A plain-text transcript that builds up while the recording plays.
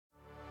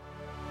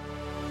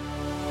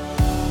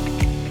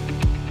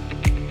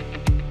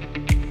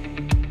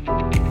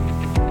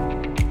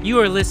You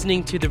are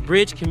listening to the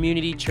Bridge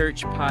Community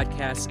Church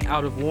podcast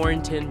out of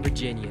Warrenton,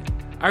 Virginia.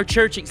 Our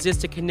church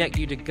exists to connect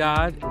you to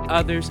God,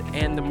 others,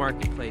 and the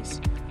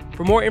marketplace.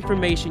 For more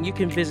information, you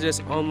can visit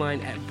us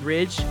online at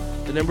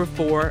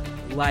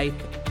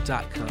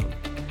bridge4life.com.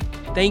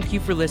 Thank you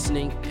for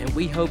listening, and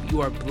we hope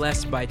you are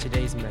blessed by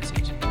today's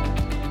message.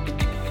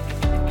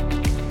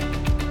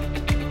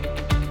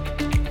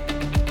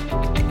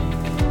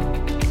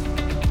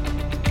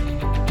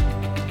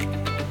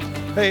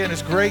 Hey, and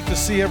it's great to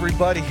see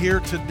everybody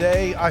here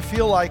today. I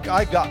feel like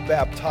I got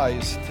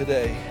baptized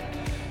today.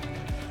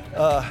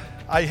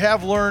 I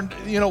have learned,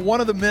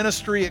 one of the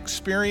ministry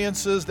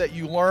experiences that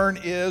you learn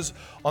is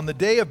on the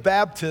day of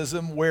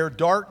baptism, wear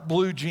dark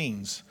blue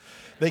jeans.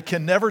 They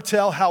can never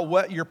tell how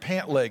wet your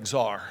pant legs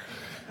are.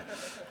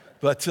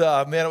 But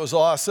man, it was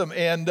awesome.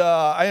 And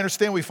I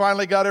understand we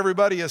finally got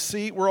everybody a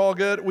seat. We're all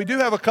good. We do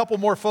have a couple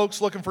more folks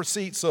looking for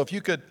seats. So if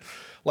you could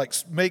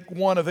make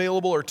one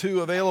available or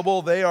two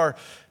available, they are...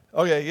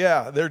 Okay,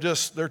 yeah,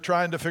 they're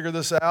trying to figure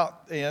this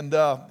out. And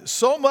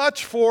so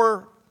much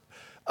for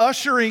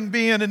ushering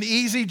being an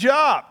easy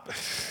job.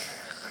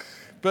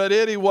 But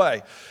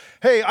anyway,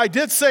 hey, I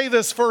did say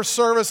this first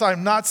service.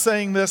 I'm not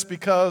saying this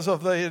because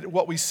of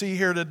what we see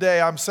here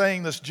today. I'm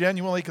saying this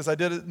genuinely because I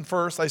did it in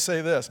first. I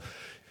say this.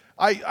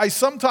 I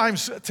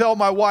sometimes tell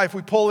my wife,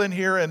 we pull in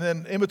here and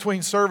then in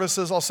between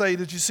services, I'll say,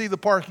 did you see the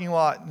parking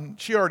lot?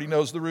 And she already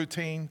knows the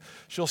routine.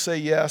 She'll say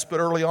yes, but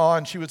early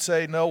on she would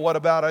say, no, what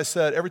about? I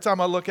said, every time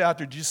I look out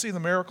there, did you see the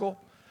miracle?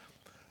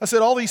 I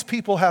said, all these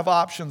people have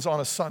options on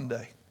a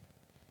Sunday.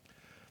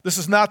 This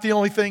is not the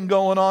only thing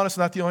going on. It's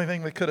not the only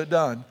thing they could have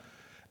done.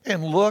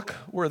 And look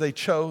where they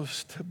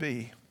chose to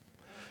be.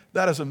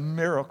 That is a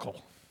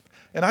miracle.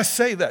 And I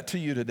say that to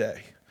you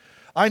today.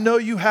 I know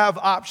you have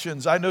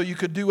options. I know you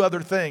could do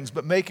other things,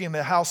 but making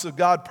the house of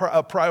God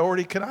a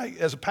priority, can I,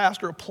 as a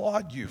pastor,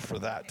 applaud you for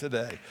that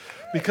today?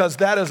 Because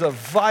that is a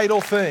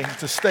vital thing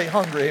to stay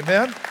hungry.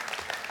 Amen?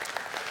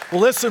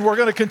 Well, listen, we're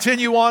going to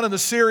continue on in the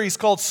series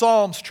called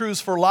Psalms, Truths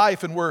for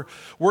Life, and we're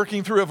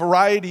working through a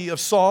variety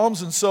of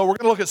Psalms. And so we're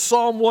going to look at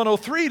Psalm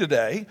 103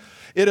 today.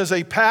 It is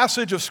a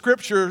passage of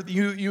Scripture.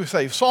 You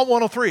say, Psalm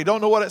 103,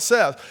 don't know what it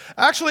says.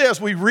 Actually,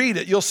 as we read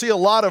it, you'll see a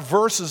lot of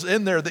verses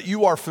in there that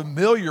you are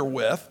familiar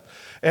with.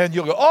 And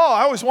you'll go, oh,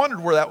 I always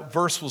wondered where that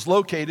verse was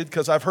located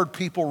because I've heard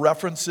people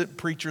reference it,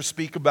 preachers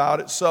speak about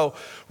it. So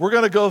we're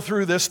going to go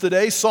through this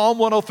today. Psalm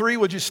 103,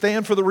 would you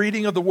stand for the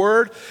reading of the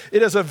word?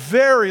 It is a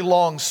very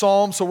long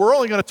psalm, so we're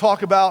only going to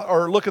talk about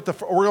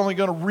we're only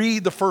going to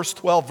read the first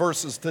 12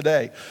 verses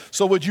today.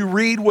 So would you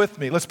read with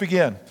me? Let's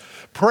begin.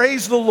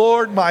 Praise the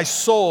Lord, my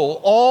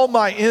soul, all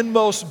my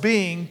inmost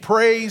being,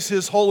 praise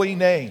his holy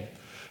name.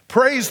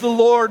 Praise the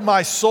Lord,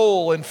 my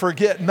soul, and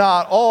forget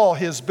not all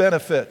his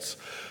benefits,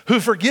 who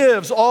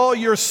forgives all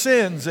your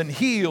sins and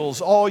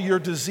heals all your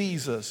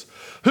diseases,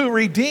 who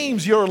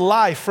redeems your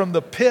life from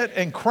the pit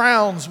and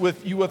crowns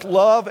you with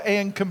love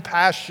and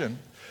compassion,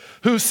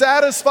 who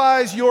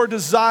satisfies your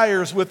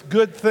desires with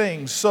good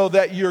things so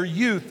that your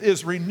youth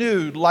is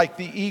renewed like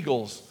the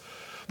eagles.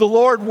 The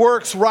Lord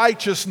works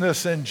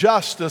righteousness and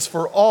justice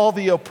for all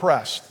the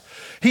oppressed.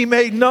 He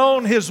made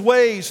known his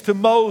ways to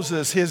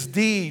Moses, his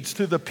deeds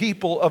to the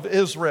people of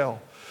Israel.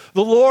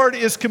 The Lord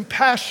is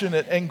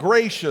compassionate and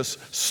gracious,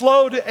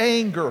 slow to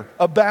anger,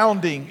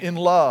 abounding in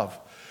love.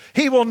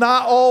 He will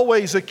not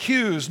always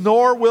accuse,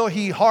 nor will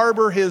he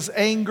harbor his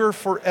anger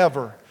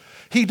forever.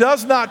 He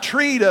does not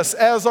treat us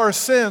as our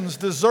sins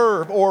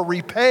deserve or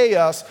repay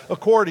us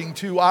according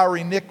to our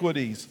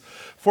iniquities.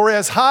 For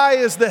as high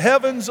as the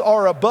heavens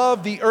are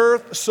above the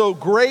earth, so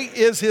great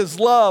is his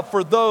love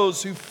for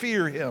those who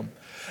fear him.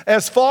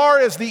 As far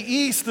as the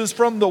east is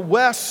from the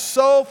west,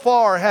 so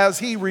far has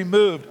he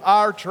removed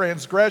our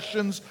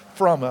transgressions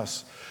from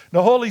us.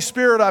 Now, Holy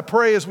Spirit, I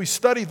pray as we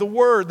study the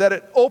word that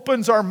it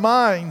opens our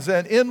minds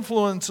and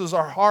influences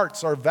our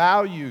hearts, our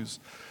values,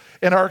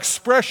 and our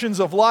expressions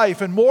of life.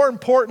 And more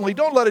importantly,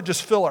 don't let it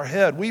just fill our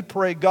head. We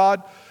pray,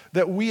 God,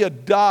 that we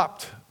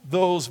adopt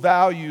those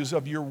values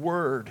of your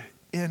word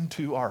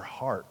into our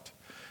heart.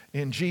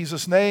 In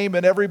Jesus' name,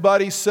 and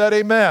everybody said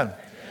amen.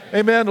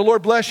 Amen. The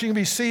Lord bless you and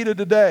be seated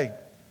today.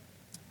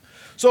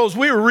 So as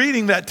we were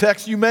reading that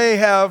text, you may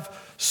have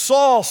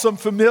saw some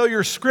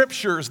familiar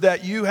scriptures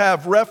that you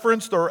have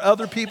referenced or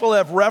other people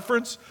have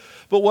referenced.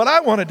 But what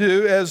I want to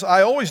do, as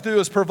I always do,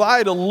 is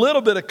provide a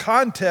little bit of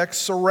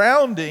context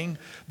surrounding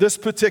this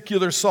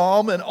particular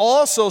psalm and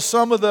also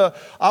some of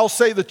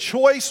the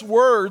choice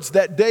words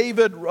that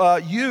David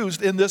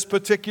used in this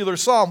particular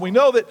psalm. We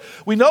know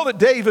that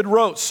David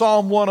wrote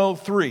Psalm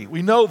 103.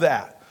 We know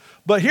that.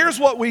 But here's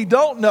what we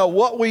don't know.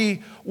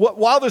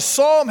 While the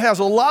psalm has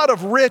a lot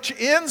of rich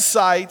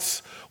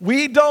insights,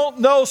 we don't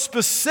know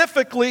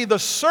specifically the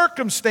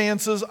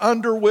circumstances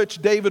under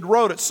which David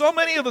wrote it. So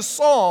many of the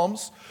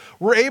psalms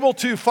We're able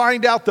to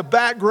find out the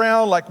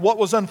background, like what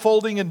was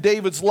unfolding in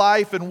David's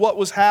life and what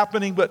was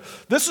happening. But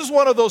this is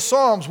one of those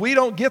Psalms, we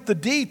don't get the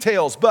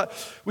details, but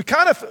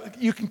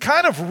you can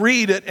kind of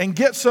read it and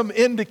get some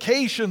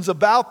indications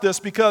about this,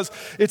 because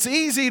it's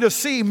easy to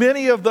see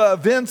many of the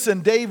events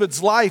in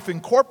David's life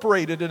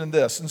incorporated in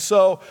this. And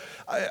so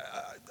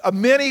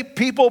many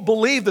people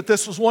believe that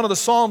this was one of the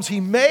Psalms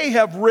he may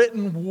have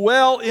written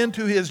well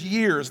into his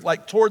years,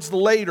 like towards the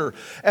later,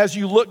 as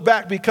you look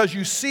back, because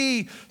you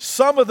see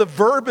some of the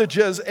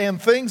verbiages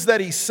and things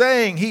that he's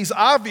saying. He's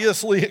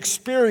obviously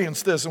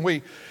experienced this,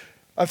 and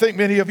I think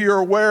many of you are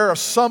aware of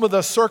some of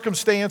the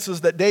circumstances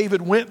that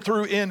David went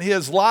through in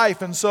his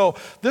life. And so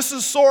this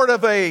is sort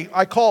of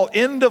I call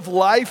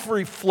end-of-life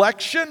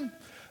reflection.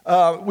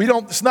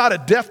 It's not a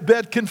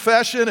deathbed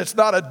confession. It's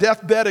not a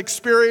deathbed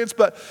experience,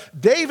 but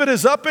David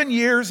is up in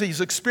years.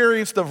 He's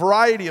experienced a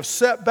variety of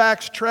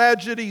setbacks,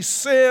 tragedies,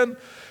 sin,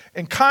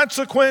 and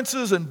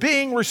consequences, and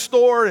being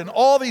restored, and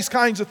all these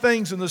kinds of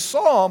things. And the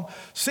Psalm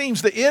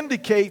seems to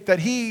indicate that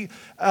he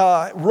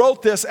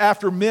wrote this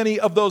after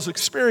many of those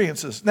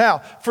experiences.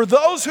 Now, for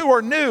those who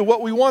are new,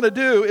 what we want to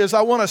do is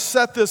I want to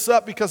set this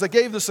up, because I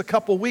gave this a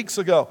couple weeks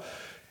ago.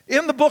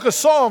 In the book of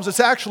Psalms,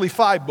 it's actually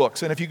 5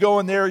 books. And if you go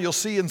in there, you'll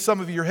see in some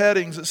of your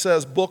headings, it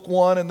says book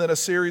 1 and then a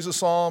series of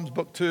Psalms,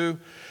 book 2.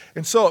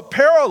 And so it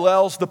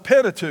parallels the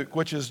Pentateuch,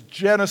 which is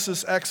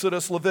Genesis,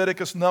 Exodus,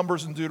 Leviticus,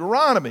 Numbers, and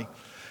Deuteronomy.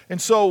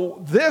 And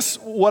so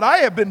what I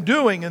have been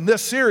doing in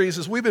this series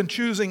is we've been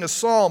choosing a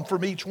psalm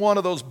from each one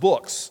of those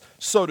books,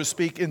 so to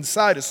speak,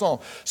 inside a psalm.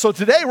 So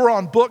today we're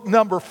on book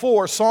number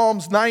 4,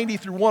 Psalms 90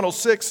 through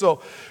 106.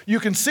 So you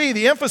can see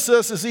the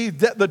emphasis is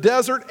the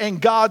desert and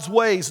God's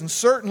ways. And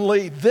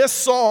certainly this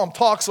psalm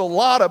talks a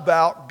lot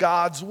about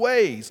God's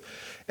ways.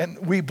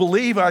 And we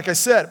believe, like I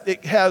said,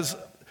 it has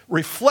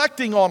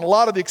reflecting on a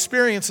lot of the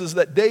experiences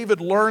that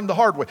David learned the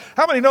hard way.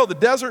 How many know the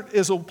desert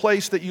is a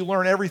place that you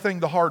learn everything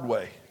the hard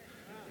way?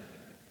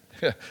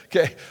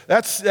 Okay,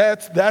 it's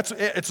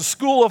a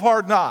school of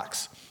hard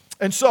knocks.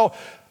 And so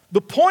the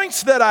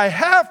points that I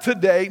have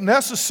today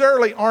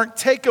necessarily aren't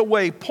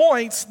takeaway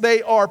points.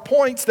 They are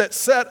points that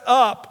set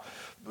up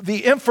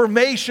the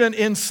information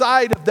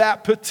inside of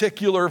that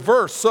particular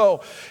verse.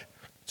 So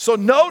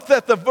note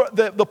that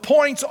the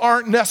points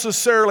aren't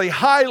necessarily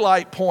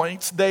highlight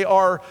points. They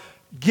are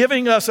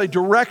giving us a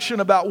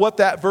direction about what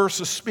that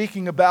verse is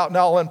speaking about, and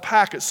I'll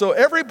unpack it. So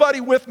everybody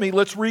with me,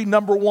 let's read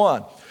number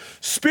 1.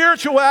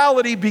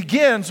 Spirituality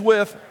begins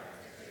with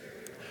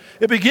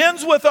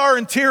our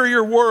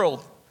interior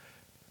world.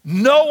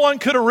 No one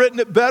could have written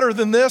it better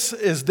than this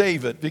is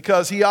David,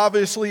 because he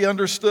obviously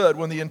understood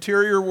when the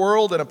interior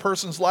world in a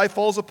person's life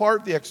falls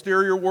apart, the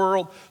exterior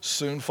world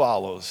soon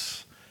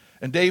follows.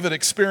 And David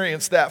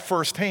experienced that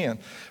firsthand.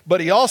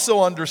 But he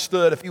also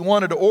understood if he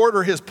wanted to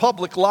order his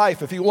public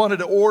life, if he wanted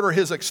to order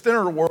his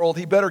external world,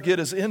 he better get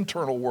his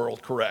internal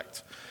world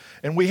correct.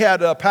 And we had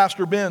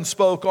Pastor Ben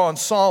spoke on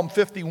Psalm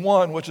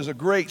 51, which is a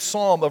great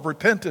psalm of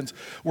repentance,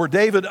 where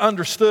David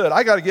understood,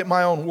 I got to get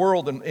my own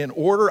world in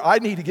order. I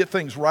need to get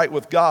things right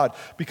with God,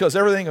 because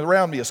everything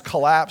around me is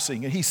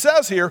collapsing. And he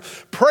says here,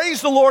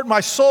 praise the Lord,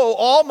 my soul,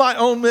 all my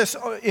own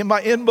in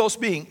my inmost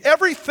being.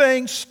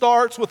 Everything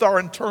starts with our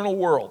internal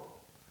world.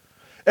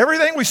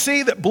 Everything we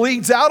see that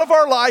bleeds out of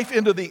our life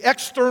into the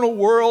external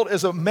world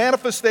is a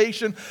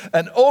manifestation,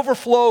 an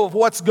overflow of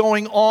what's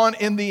going on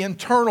in the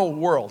internal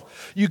world.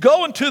 You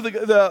go into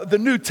the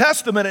New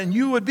Testament and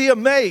you would be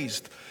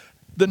amazed.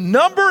 The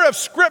number of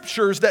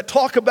scriptures that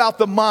talk about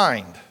the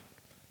mind.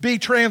 Be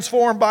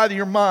transformed by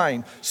your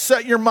mind.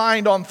 Set your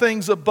mind on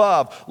things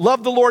above.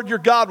 Love the Lord your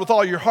God with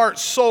all your heart,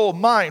 soul,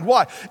 mind.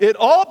 Why? It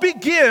all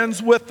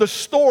begins with the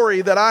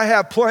story that I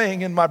have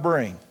playing in my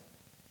brain.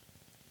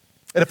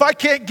 And if I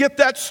can't get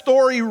that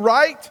story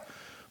right,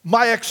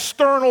 my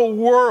external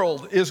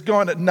world is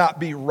going to not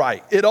be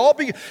right.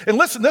 And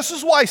listen, this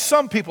is why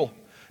some people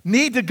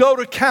need to go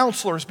to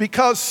counselors,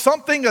 because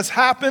something has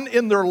happened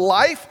in their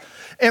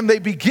life and they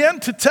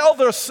begin to tell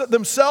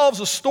themselves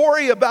a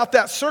story about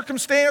that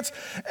circumstance,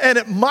 and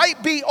it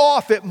might be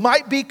off, it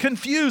might be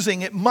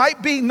confusing, it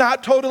might be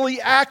not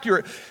totally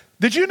accurate.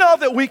 Did you know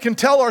that we can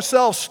tell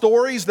ourselves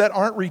stories that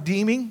aren't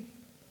redeeming?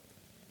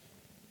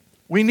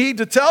 We need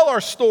to tell our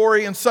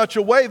story in such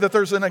a way that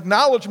there's an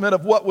acknowledgement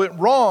of what went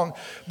wrong.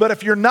 But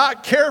if you're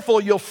not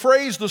careful, you'll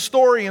phrase the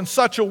story in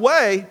such a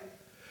way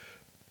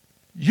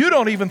you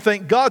don't even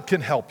think God can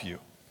help you.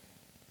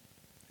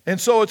 And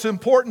so it's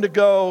important to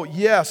go,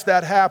 yes,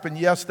 that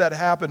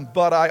happened,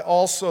 but I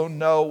also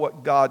know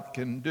what God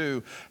can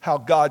do, how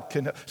God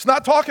can. It's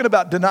not talking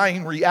about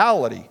denying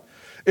reality.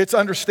 It's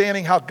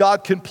understanding how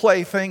God can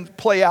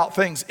play out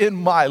things in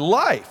my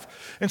life.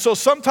 And so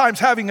sometimes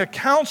having a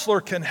counselor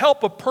can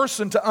help a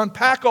person to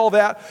unpack all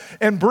that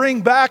and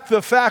bring back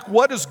the fact,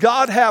 what does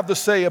God have to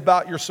say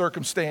about your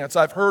circumstance?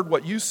 I've heard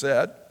what you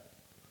said.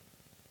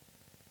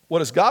 What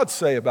does God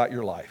say about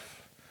your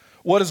life?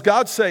 What does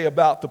God say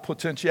about the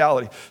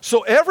potentiality?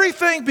 So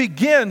everything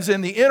begins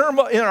in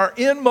our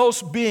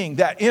inmost being,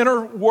 that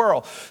inner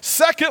world.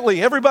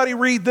 Secondly, everybody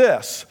read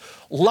this.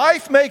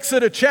 life makes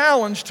it a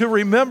challenge to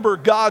remember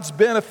God's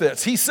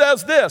benefits. He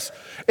says this,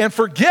 and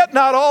forget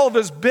not all of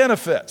his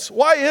benefits.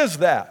 Why is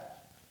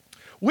that?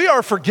 We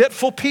are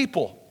forgetful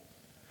people.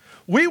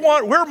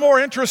 We're more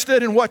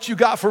interested in what you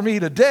got for me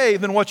today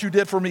than what you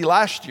did for me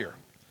last year.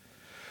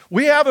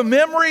 We have a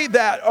memory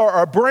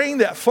or a brain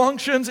that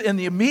functions in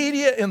the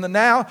immediate, in the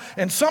now,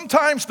 and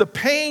sometimes the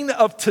pain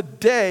of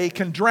today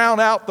can drown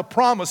out the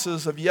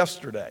promises of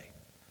yesterday.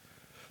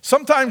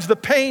 Sometimes the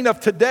pain of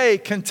today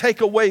can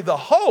take away the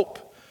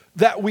hope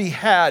that we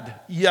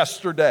had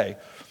yesterday.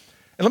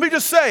 And let me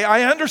just say,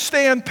 I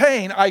understand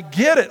pain. I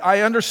get it.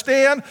 I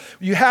understand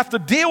you have to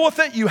deal with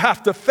it. You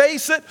have to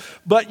face it.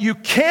 But you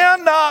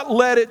cannot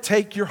let it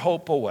take your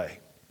hope away.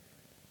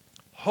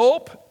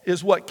 Hope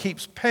is what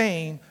keeps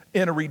pain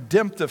in a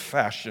redemptive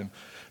fashion.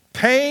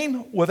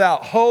 Pain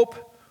without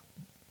hope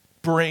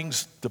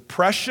brings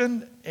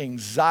depression,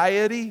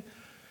 anxiety.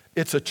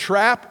 It's a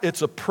trap.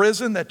 It's a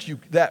prison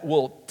that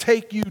will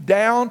take you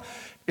down.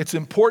 It's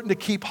important to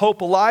keep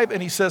hope alive.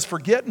 And he says,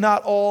 forget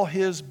not all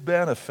his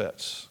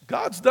benefits.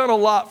 God's done a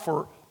lot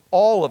for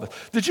all of it.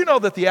 Did you know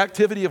that the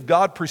activity of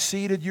God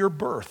preceded your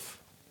birth?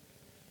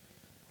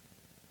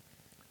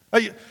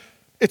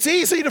 It's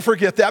easy to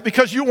forget that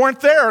because you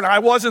weren't there and I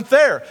wasn't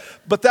there.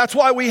 But that's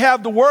why we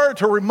have the word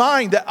to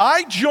remind that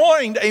I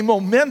joined a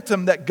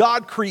momentum that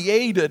God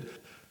created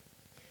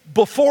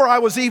before I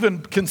was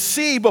even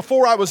conceived,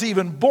 before I was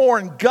even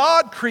born.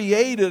 God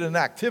created an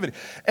activity.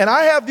 And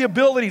I have the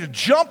ability to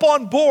jump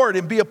on board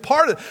and be a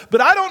part of it.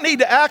 But I don't need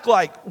to act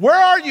like, where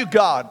are you,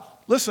 God?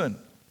 Listen,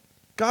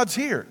 God's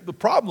here. The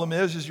problem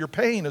is your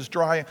pain is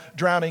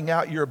drowning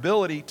out your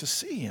ability to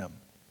see him.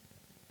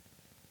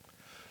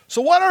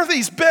 So what are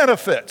these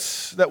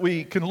benefits that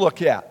we can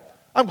look at?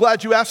 I'm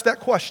glad you asked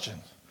that question.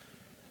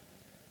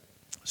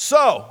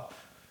 So,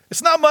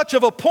 it's not much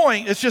of a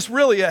point, it's just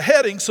really a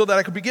heading so that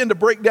I can begin to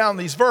break down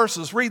these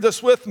verses. Read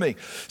this with me.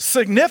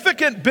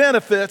 Significant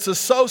benefits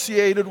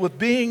associated with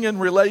being in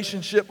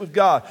relationship with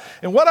God.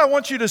 And what I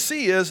want you to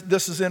see is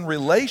this is in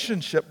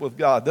relationship with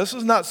God. This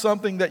is not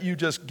something that you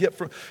just get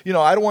from,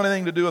 I don't want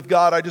anything to do with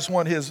God, I just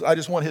want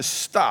his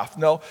stuff.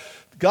 No,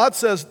 God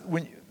says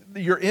when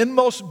your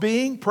inmost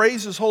being,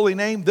 praise his holy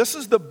name. This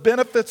is the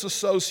benefits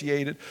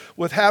associated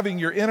with having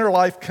your inner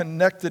life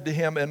connected to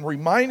him and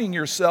reminding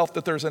yourself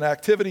that there's an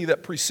activity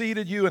that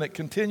preceded you and it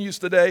continues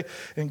today.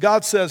 And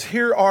God says,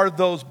 here are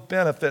those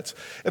benefits.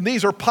 And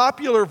these are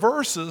popular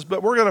verses,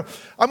 but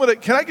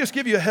can I just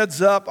give you a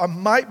heads up? I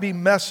might be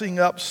messing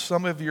up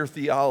some of your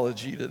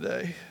theology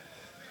today.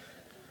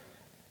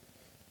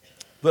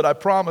 But I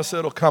promise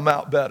it'll come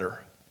out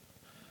better.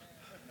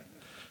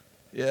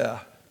 Yeah.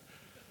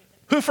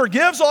 Who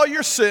forgives all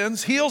your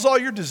sins, heals all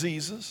your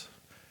diseases.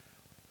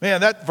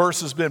 Man, that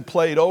verse has been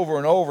played over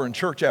and over in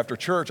church after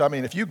church. I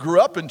mean, if you grew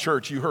up in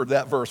church, you heard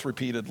that verse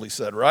repeatedly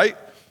said, right?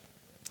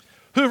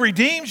 Who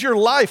redeems your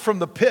life from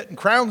the pit and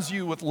crowns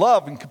you with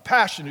love and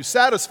compassion, who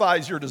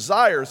satisfies your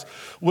desires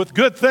with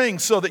good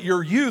things so that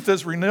your youth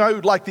is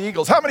renewed like the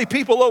eagles. How many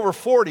people over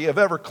 40 have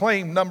ever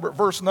claimed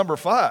verse number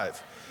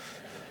 5?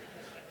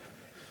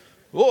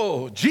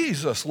 Oh,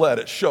 Jesus let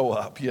it show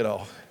up,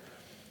 Well,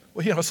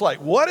 it's like,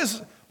 what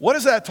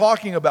is that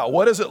talking about?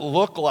 What does it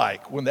look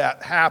like when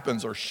that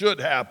happens or should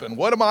happen?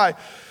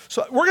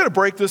 So we're going to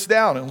break this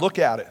down and look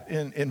at it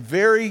in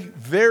very,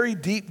 very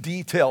deep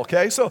detail,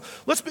 okay? So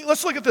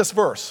let's look at this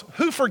verse.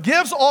 Who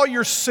forgives all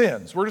your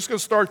sins? We're just going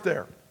to start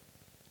there.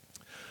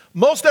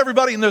 Most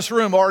everybody in this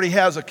room already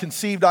has a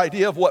conceived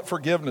idea of what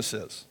forgiveness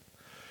is.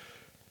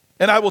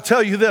 And I will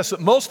tell you this, that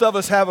most of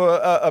us have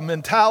a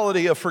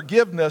mentality of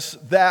forgiveness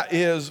that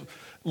is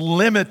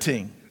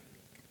limiting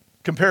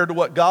compared to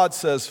what God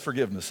says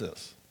forgiveness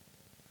is.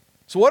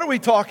 So what are we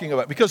talking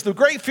about? Because the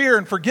great fear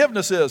in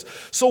forgiveness is,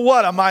 so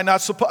what?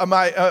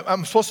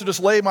 I'm supposed to just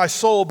lay my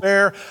soul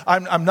bare? How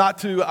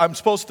do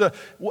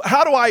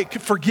I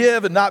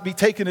forgive and not be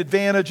taken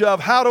advantage of?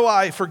 How do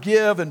I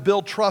forgive and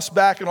build trust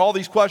back and all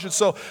these questions?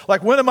 So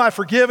like, when am I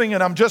forgiving?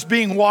 And I'm just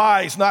being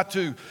wise not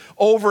to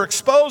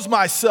overexpose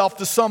myself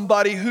to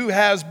somebody who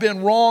has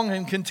been wrong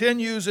and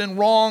continues in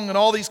wrong and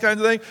all these kinds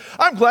of things.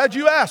 I'm glad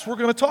you asked. We're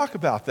going to talk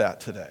about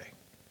that today.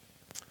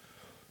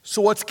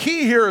 So what's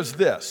key here is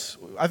this.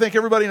 I think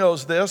everybody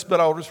knows this, but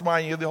I'll just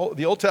remind you,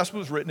 the Old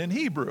Testament was written in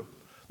Hebrew.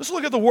 Let's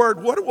look at the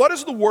word. What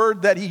is the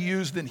word that he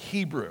used in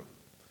Hebrew?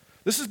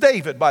 This is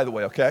David, by the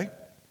way, okay?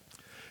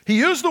 He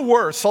used the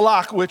word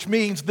salak, which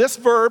means this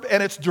verb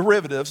and its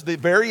derivatives, the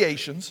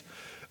variations,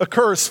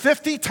 occurs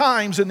 50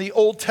 times in the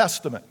Old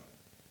Testament.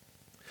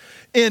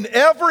 In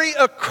every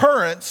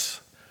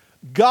occurrence,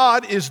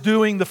 God is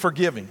doing the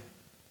forgiving.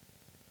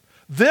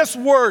 This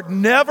word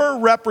never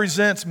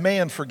represents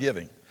man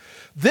forgiving.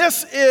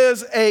 This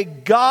is a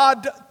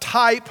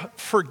God-type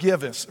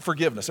forgiveness.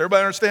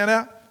 Everybody understand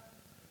that?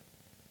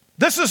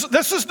 This is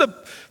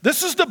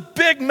the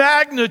big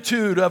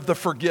magnitude of the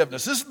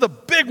forgiveness. This is the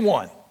big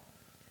one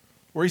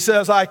where he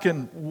says, I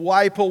can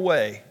wipe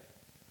away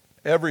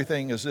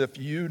everything as if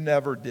you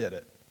never did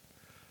it.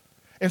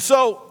 And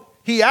so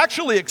he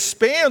actually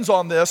expands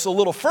on this a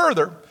little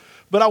further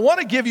But I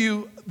want to give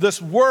you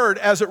this word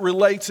as it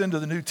relates into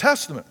the New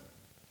Testament.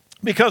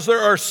 Because there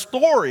are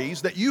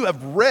stories that you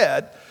have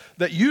read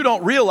that you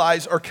don't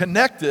realize are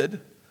connected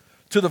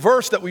to the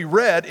verse that we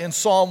read in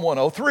Psalm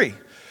 103.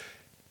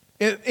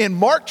 In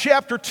Mark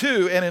chapter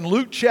 2 and in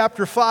Luke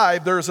chapter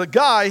 5, there's a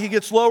guy, he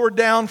gets lowered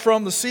down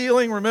from the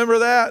ceiling, remember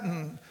that?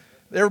 And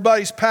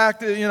everybody's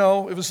packed, it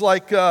was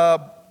like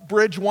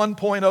Bridge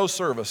 1.0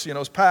 service,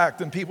 it's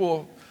packed and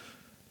people...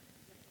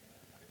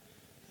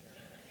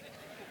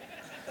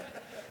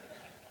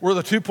 We're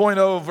the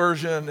 2.0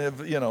 version of,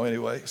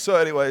 anyway.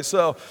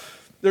 So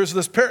there's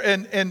this,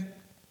 and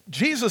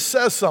Jesus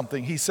says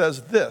something. He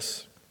says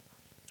this,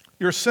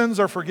 your sins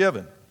are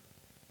forgiven.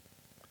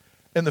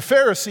 And the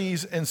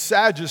Pharisees and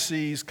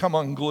Sadducees come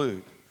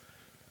unglued.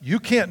 You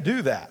can't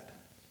do that.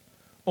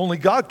 Only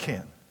God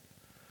can.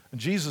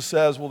 And Jesus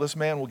says, well, this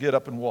man will get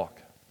up and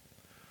walk.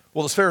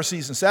 Well, the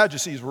Pharisees and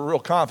Sadducees were real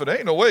confident.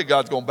 Ain't no way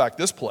God's going back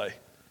this play.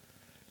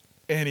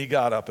 And he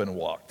got up and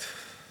walked.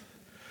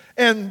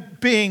 And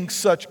being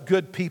such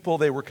good people,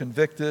 they were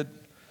convicted,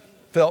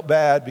 felt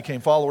bad, became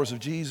followers of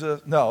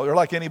Jesus. No, they're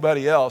like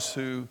anybody else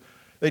who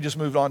they just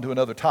moved on to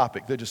another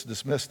topic. They just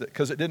dismissed it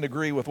because it didn't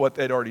agree with what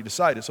they'd already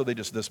decided, so they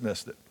just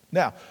dismissed it.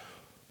 Now,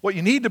 what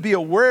you need to be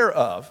aware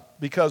of,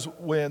 because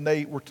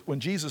when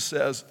Jesus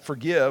says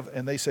forgive,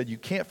 and they said you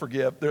can't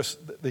forgive, there's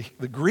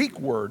the Greek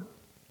word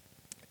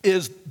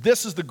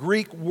this is the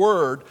Greek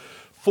word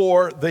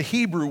for the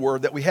Hebrew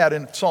word that we had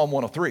in Psalm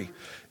 103.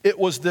 It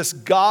was this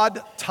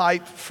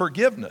God-type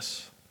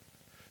forgiveness.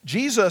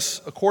 Jesus,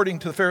 according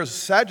to the Pharisees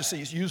and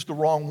Sadducees, used the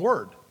wrong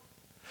word.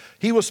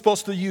 He was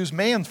supposed to use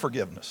man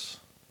forgiveness.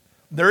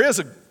 There is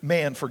a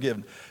man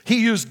forgiveness.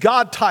 He used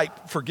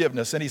God-type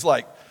forgiveness, and he's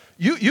like,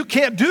 you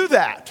can't do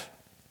that.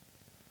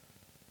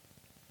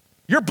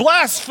 You're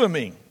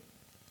blaspheming.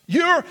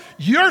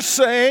 You're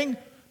saying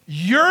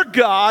you're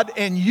God,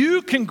 and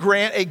you can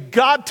grant a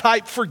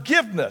God-type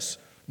forgiveness.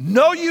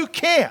 No, you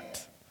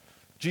can't.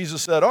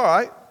 Jesus said, all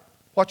right.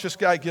 Watch this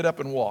guy get up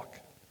and walk.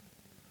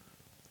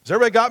 Has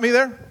everybody got me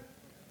there?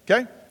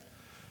 Okay?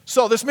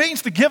 So this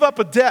means to give up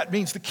a debt,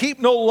 means to keep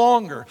no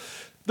longer.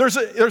 There's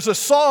a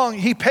song,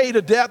 he paid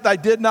a debt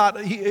that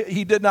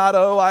he did not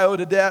owe. I owed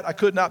a debt I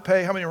could not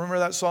pay. How many remember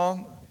that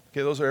song?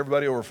 Okay, those are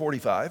everybody over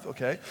 45,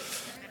 okay?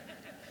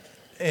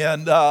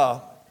 And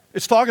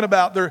it's talking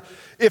about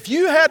if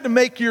you had to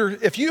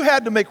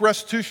make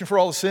restitution for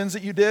all the sins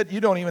that you did, you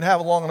don't even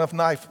have a long enough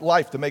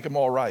life to make them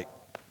all right.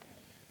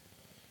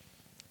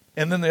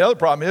 And then the other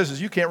problem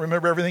is you can't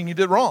remember everything you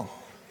did wrong.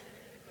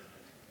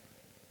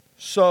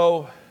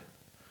 So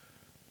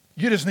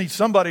you just need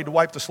somebody to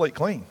wipe the slate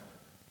clean.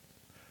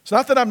 It's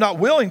not that I'm not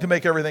willing to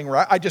make everything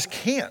right. I just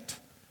can't.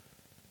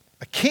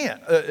 I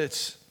can't.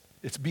 It's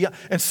beyond.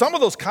 And some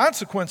of those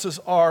consequences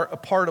are a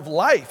part of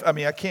life. I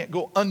mean, I can't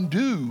go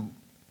undo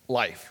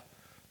life.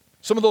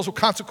 Some of those are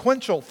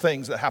consequential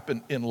things that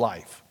happen in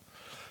life.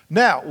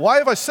 Now, why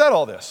have I said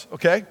all this?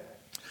 Okay.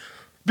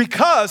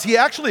 Because he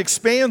actually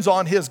expands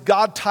on his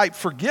God-type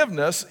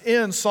forgiveness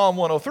in Psalm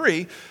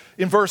 103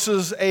 in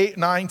verses 8,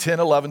 9, 10,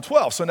 11,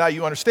 12. So now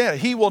you understand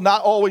it. He will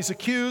not always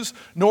accuse,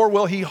 nor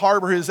will he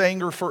harbor his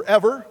anger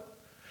forever.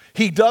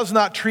 He does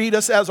not treat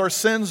us as our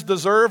sins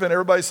deserve. And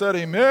everybody said,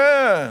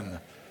 amen.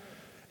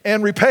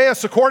 And repay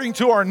us according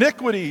to our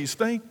iniquities.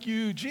 Thank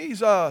you,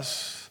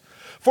 Jesus.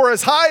 For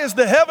as high as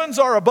the heavens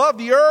are above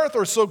the earth,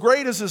 or so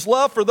great is his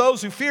love for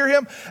those who fear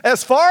him,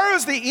 as far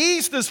as the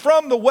east is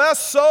from the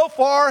west, so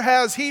far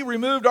has he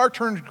removed our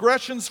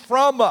transgressions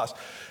from us.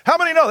 How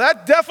many know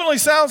that definitely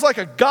sounds like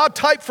a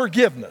God-type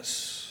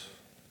forgiveness?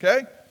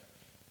 Okay?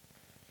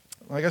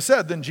 Like I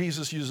said, then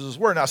Jesus uses his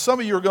word. Now,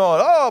 some of you are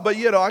going, oh, but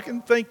I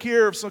can think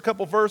here of a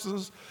couple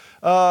verses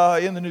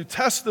in the New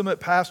Testament,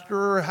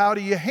 Pastor. How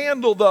do you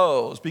handle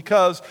those?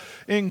 Because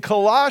in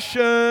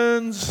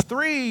Colossians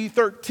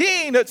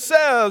 3:13 it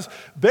says,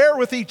 bear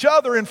with each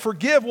other and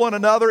forgive one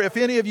another. If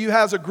any of you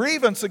has a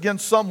grievance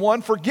against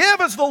someone,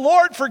 forgive as the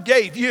Lord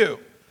forgave you.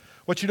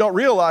 What you don't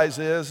realize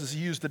is he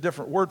used a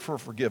different word for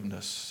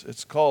forgiveness.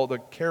 It's called a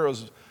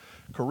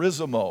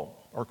charismo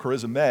or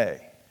charisme,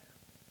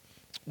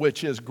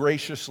 which is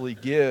graciously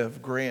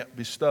give, grant,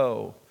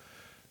 bestow.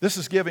 This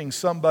is giving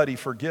somebody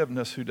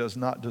forgiveness who does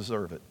not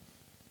deserve it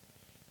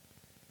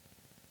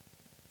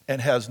and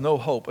has no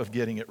hope of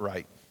getting it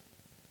right.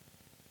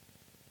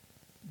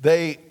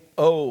 They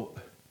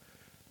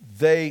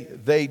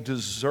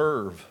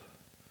deserve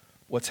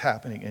what's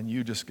happening, and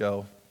you just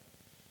go,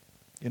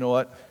 you know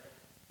what?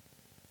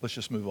 Let's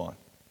just move on.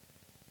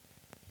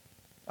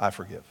 I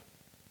forgive.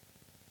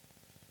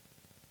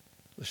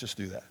 Let's just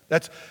do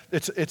that.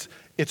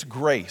 It's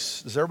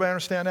grace. Does everybody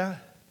understand that?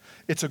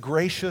 It's a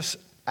gracious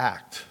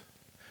act.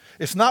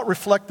 It's not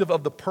reflective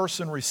of the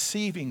person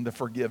receiving the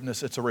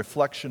forgiveness. It's a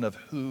reflection of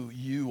who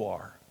you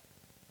are.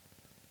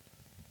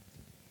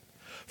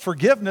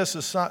 Forgiveness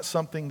is not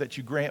something that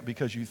you grant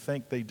because you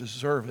think they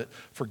deserve it.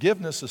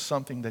 Forgiveness is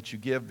something that you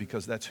give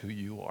because that's who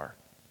you are.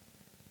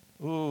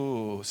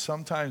 Ooh,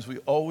 sometimes we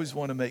always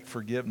want to make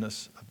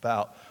forgiveness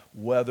about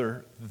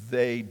whether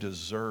they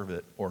deserve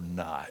it or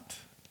not.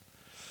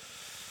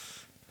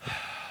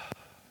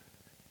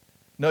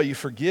 No, you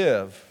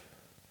forgive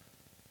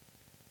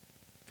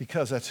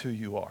because that's who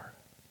you are.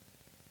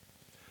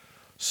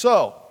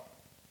 So,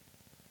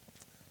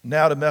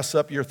 now to mess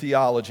up your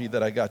theology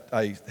that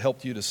I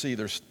helped you to see,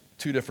 there's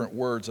two different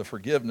words of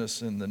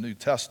forgiveness in the New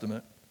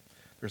Testament.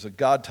 There's a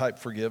God-type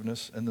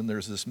forgiveness, and then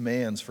there's this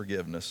man's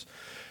forgiveness.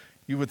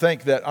 You would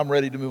think that I'm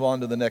ready to move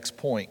on to the next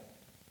point.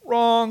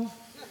 Wrong.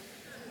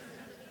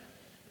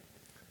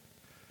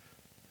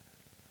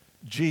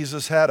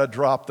 Jesus had a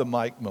drop the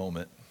mic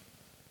moment.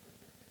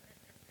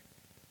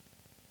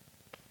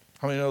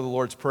 How many know the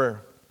Lord's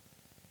Prayer?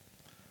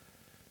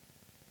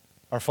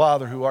 Our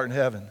Father who art in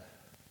heaven.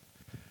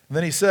 And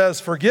then he says,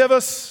 forgive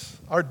us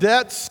our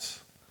debts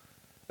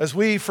as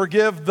we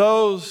forgive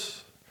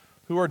those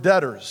who are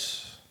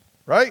debtors.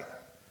 Right?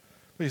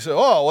 But you say,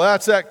 oh, well,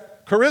 that's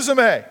that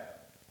charisma.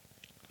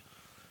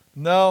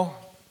 No.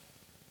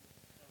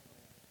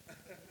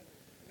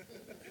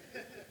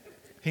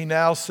 He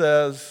now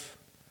says,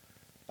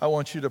 I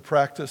want you to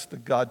practice the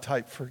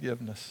God-type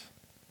forgiveness.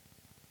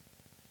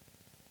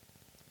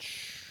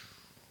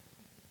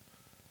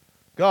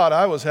 God,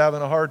 I was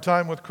having a hard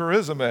time with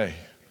charisma.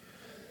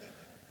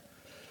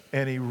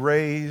 And he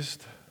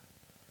raised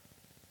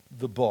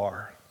the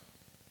bar.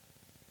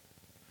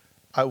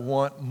 I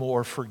want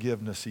more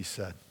forgiveness, he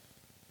said.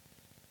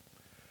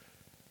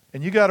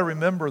 And you got to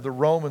remember, the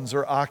Romans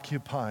are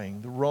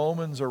occupying. The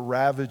Romans are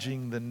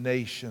ravaging the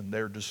nation.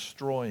 They're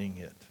destroying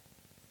it.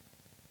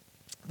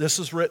 This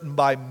is written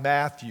by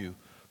Matthew,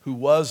 who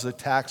was a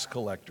tax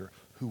collector,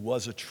 who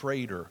was a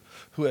traitor,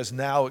 who has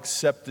now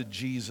accepted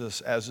Jesus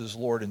as his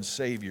Lord and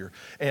Savior,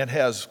 and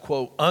has,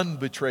 quote,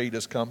 unbetrayed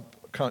his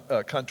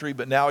country,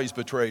 but now he's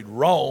betrayed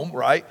Rome,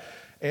 right?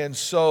 And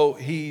so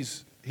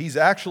he's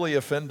actually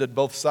offended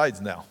both sides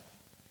now.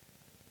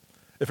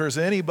 If there's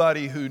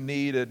anybody who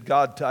needed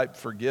God-type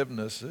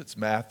forgiveness, it's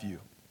Matthew.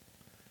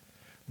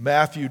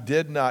 Matthew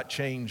did not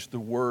change the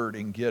word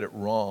and get it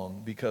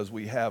wrong, because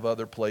we have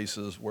other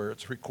places where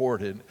it's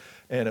recorded,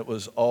 and it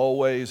was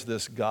always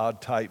this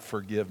God-type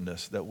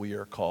forgiveness that we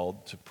are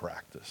called to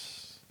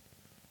practice.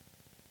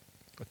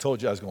 I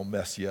told you I was going to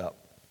mess you up.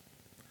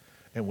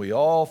 And we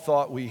all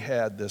thought we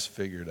had this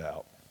figured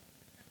out.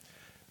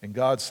 And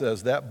God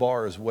says that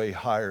bar is way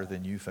higher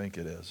than you think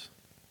it is.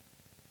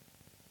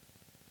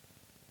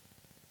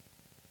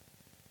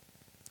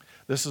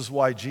 This is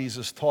why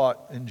Jesus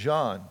taught in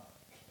John,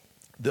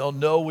 they'll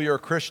know we are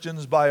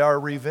Christians by our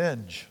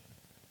revenge.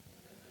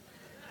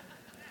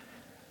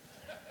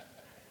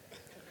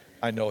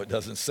 I know it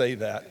doesn't say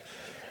that.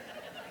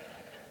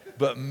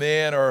 But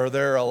man, are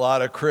there a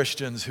lot of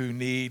Christians who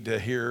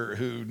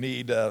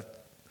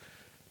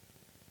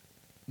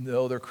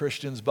no, they're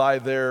Christians by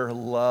their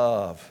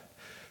love.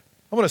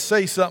 I'm going to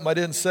say something I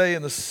didn't say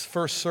in the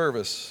first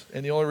service.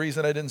 And the only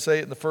reason I didn't say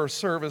it in the first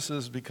service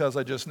is because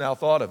I just now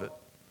thought of it.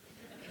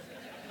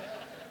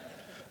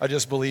 I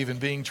just believe in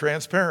being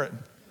transparent.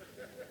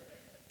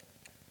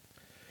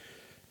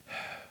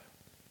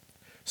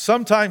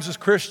 Sometimes as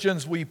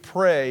Christians we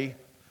pray,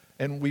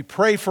 and we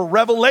pray for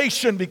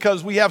revelation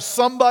because we have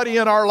somebody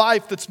in our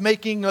life that's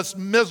making us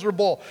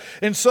miserable.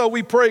 And so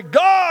we pray,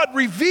 God,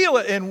 reveal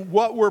it. And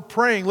what we're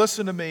praying,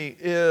 listen to me,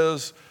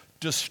 is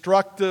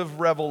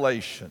destructive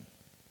revelation.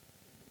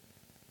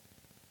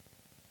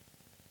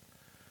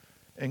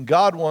 And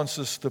God wants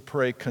us to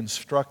pray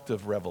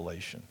constructive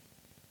revelation.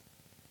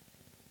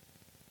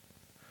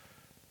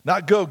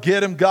 Not go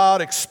get them,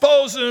 God,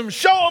 expose them,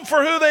 show them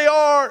for who they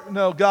are.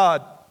 No,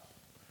 God,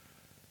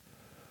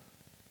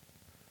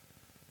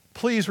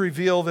 please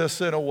reveal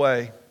this in a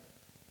way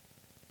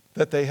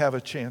that they have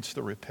a chance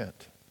to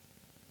repent.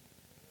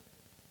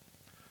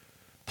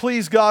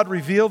 Please, God,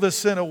 reveal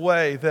this in a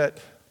way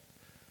that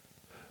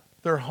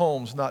their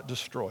home's not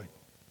destroyed.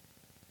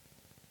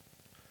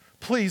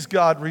 Please,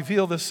 God,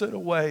 reveal this in a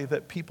way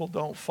that people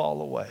don't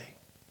fall away.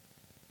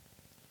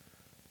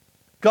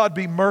 God,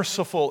 be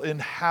merciful in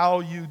how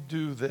you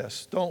do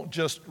this. Don't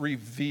just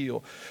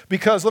reveal.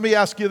 Because let me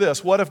ask you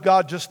this. What if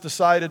God just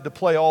decided to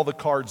play all the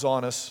cards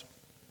on us?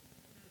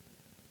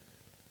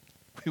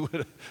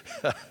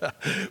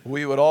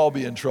 We would all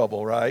be in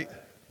trouble, right?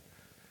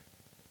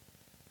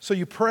 So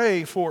you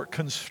pray for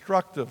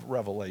constructive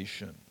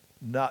revelation,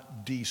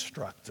 not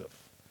destructive.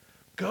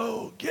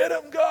 Go, get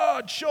him,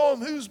 God. Show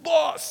him who's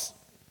boss.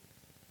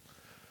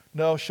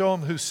 No, show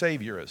him who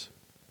Savior is.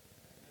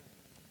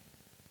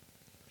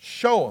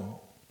 Show them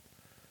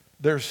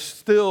there's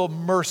still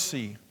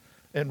mercy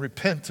and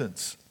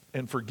repentance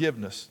and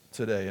forgiveness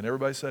today. And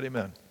everybody said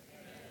amen. Amen.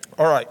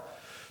 All right.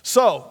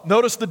 So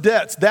notice the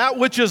debts. That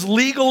which is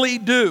legally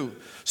due.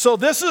 So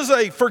this is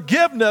a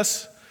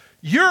forgiveness.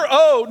 You're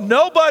owed.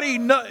 Nobody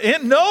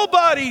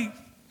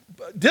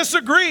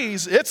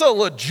disagrees. It's a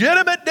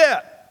legitimate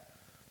debt.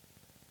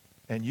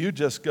 And you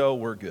just go,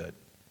 we're good.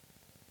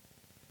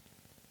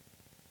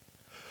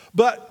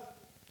 But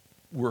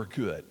we're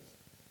good.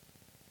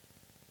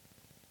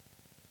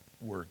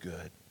 We're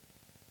good.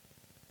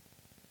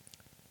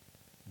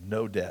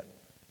 No debt,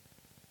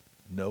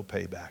 no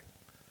payback,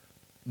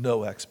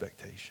 no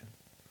expectation.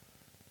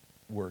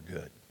 We're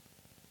good.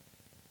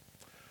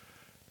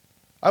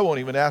 I won't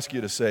even ask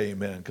you to say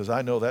amen because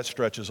I know that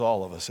stretches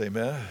all of us.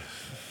 Amen.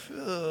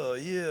 Oh,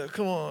 yeah,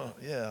 come on.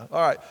 Yeah.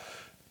 All right.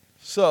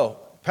 So,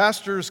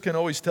 pastors can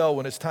always tell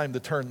when it's time to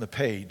turn the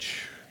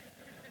page.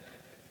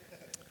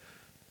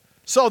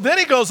 So then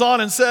he goes on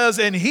and says,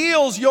 and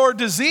heals your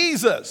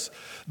diseases.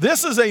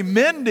 This is a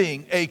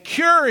mending, a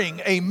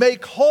curing, a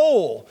make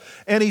whole.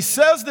 And he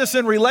says this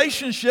in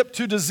relationship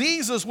to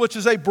diseases, which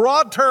is a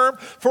broad term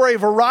for a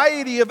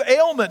variety of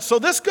ailments. So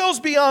this goes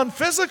beyond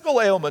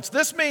physical ailments.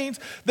 This means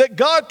that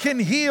God can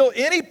heal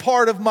any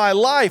part of my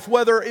life,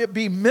 whether it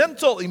be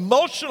mental,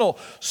 emotional,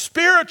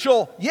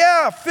 spiritual,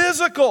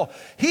 physical.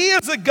 He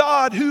is a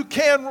God who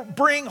can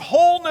bring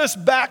wholeness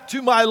back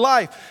to my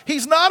life.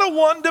 He's not a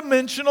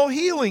one-dimensional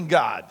healing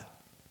God.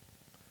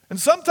 And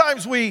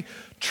sometimes we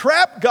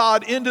trap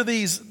God into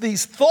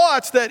these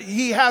thoughts that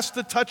he has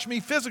to touch me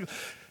physically.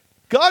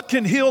 God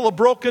can heal a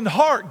broken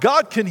heart.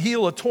 God can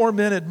heal a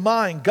tormented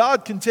mind.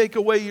 God can take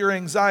away your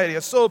anxiety. I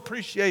so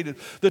appreciated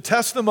the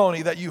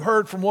testimony that you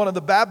heard from one of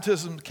the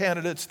baptism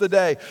candidates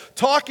today,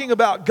 talking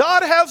about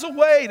God has a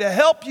way to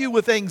help you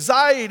with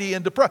anxiety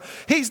and depression.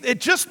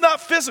 It's just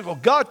not physical.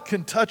 God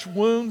can touch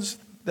wounds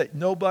that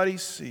nobody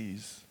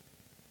sees.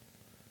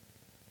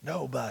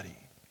 Nobody.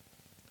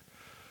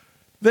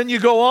 Then you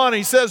go on,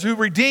 he says, who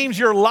redeems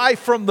your life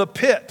from the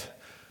pit.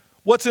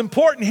 What's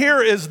important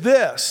here is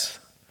this.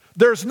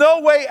 There's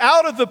no way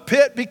out of the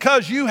pit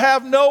because you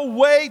have no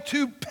way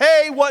to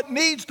pay what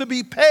needs to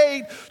be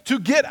paid to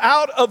get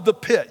out of the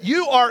pit.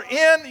 You are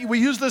in, we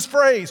use this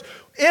phrase,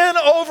 in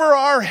over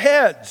our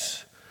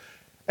heads.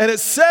 And it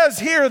says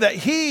here that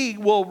he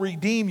will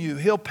redeem you.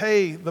 He'll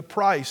pay the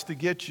price to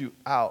get you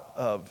out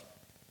of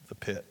the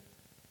pit.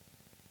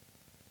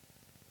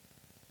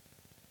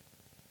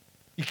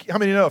 How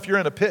many know if you're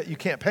in a pit, you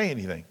can't pay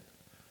anything?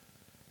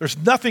 There's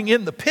nothing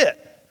in the pit.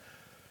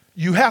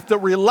 You have to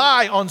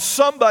rely on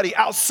somebody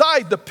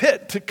outside the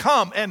pit to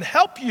come and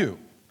help you.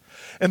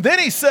 And then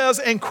he says,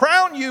 and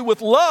crown you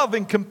with love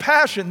and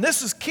compassion.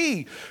 This is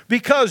key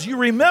because you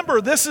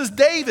remember this is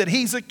David.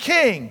 He's a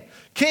king.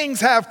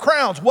 Kings have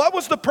crowns. What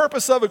was the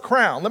purpose of a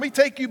crown? Let me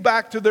take you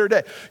back to their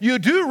day. You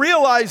do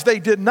realize they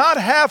did not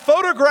have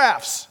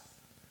photographs.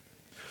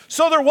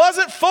 So there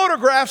wasn't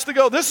photographs to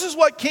go, this is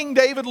what King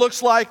David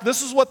looks like,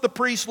 this is what the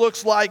priest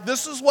looks like,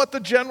 this is what the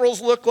generals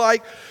look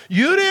like.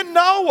 You didn't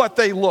know what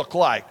they looked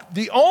like.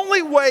 The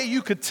only way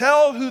you could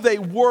tell who they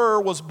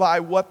were was by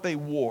what they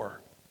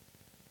wore.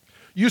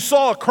 You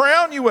saw a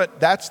crown, you went,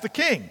 that's the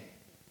king.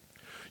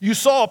 You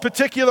saw a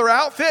particular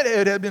outfit,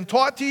 it had been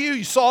taught to you,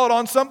 you saw it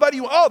on somebody,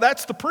 you went, oh,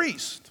 that's the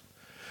priest.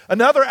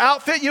 Another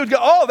outfit, you would go,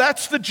 oh,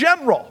 that's the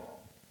general.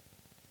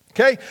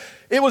 Okay?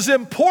 It was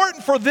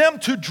important for them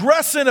to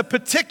dress in a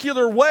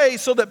particular way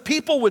so that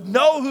people would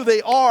know who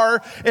they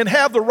are and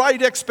have the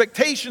right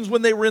expectations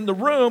when they were in the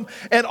room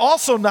and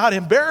also not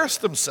embarrass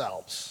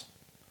themselves.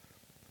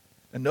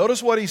 And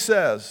notice what he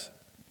says.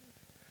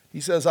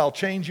 He says, I'll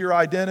change your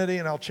identity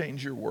and I'll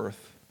change your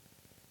worth.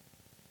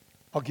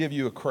 I'll give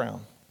you a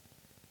crown.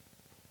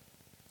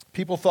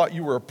 People thought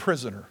you were a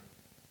prisoner.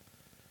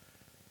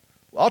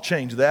 Well, I'll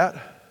change that.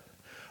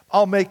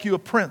 I'll make you a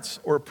prince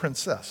or a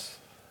princess.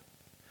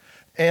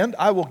 And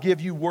I will give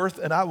you worth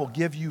and I will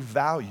give you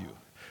value.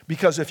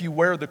 Because if you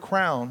wear the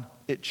crown,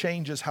 it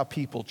changes how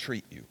people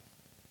treat you.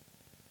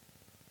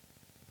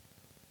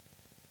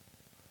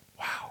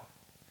 Wow.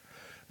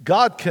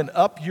 God can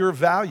up your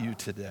value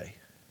today.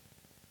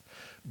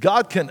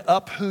 God can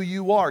up who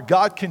you are.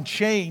 God can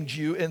change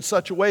you in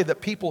such a way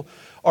that people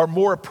are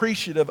more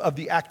appreciative of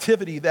the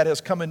activity that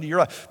has come into your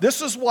life.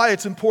 This is why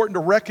it's important to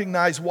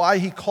recognize why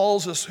he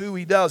calls us who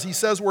he does. He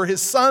says we're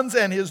his sons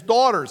and his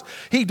daughters.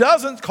 He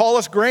doesn't call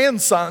us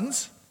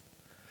grandsons,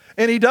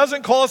 and he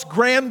doesn't call us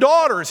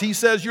granddaughters. He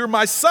says, you're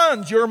my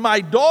sons, you're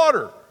my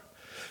daughter.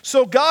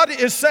 So God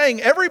is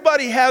saying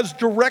everybody has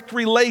direct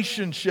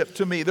relationship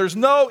to me. There's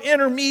no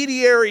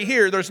intermediary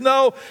here. There's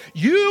no,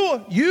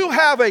 you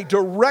have a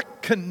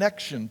direct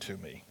connection to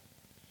me.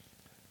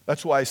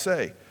 That's why I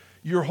say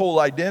your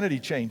whole identity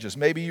changes.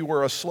 Maybe you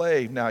were a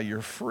slave, now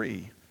you're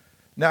free.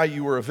 Now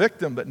you were a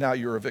victim, but now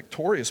you're a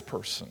victorious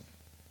person.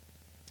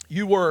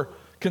 You were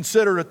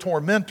considered a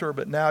tormentor,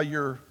 but now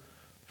you're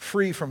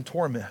free from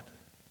torment.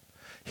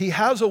 He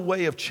has a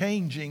way of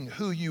changing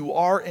who you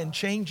are and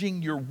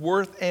changing your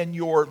worth and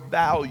your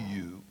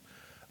value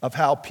of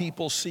how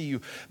people see you.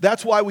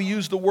 That's why we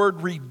use the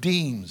word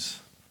redeems.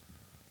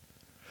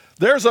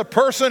 There's a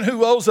person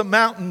who owes a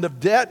mountain of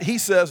debt. He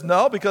says,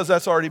 no, because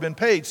that's already been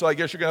paid, so I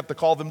guess you're going to have to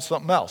call them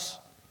something else.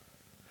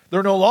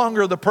 They're no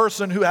longer the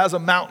person who has a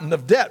mountain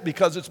of debt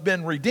because it's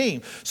been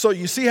redeemed. So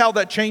you see how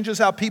that changes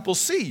how people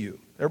see you.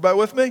 Everybody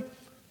with me?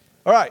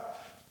 All right.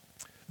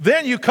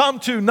 Then you come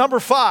to number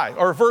 5,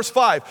 or verse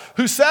 5,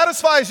 who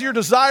satisfies your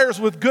desires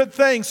with good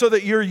things so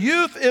that your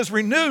youth is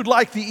renewed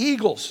like the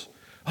eagles.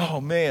 Oh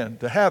man,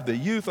 to have the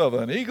youth of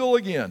an eagle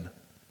again.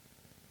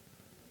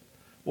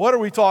 What are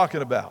we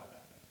talking about?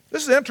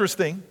 This is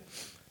interesting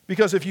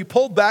because if you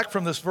pulled back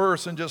from this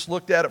verse and just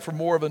looked at it from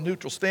more of a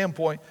neutral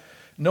standpoint,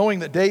 knowing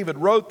that David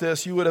wrote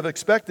this, you would have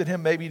expected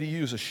him maybe to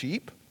use a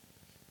sheep,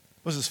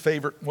 was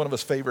one of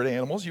his favorite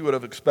animals. You would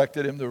have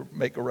expected him to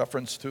make a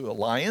reference to a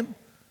lion.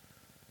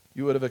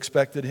 You would have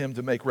expected him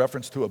to make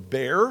reference to a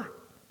bear,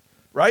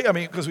 right? I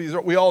mean, because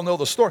we all know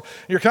the story.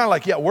 You're kind of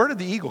like, yeah, where did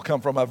the eagle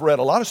come from? I've read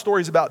a lot of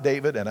stories about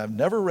David, and I've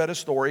never read a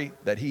story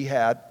that he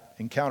had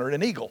encountered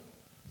an eagle.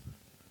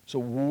 So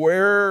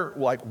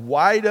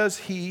why does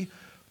he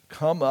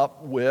come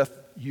up with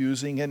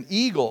using an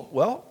eagle?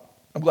 Well,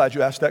 I'm glad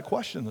you asked that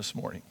question this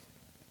morning.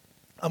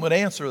 I'm going to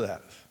answer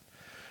that.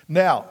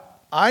 Now,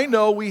 I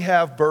know we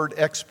have bird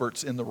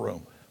experts in the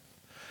room.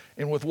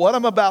 And with what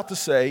I'm about to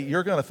say,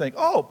 you're going to think,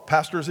 oh,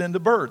 pastor's into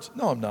birds.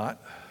 No, I'm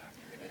not.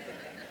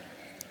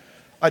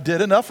 I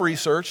did enough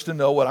research to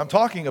know what I'm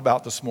talking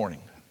about this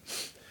morning.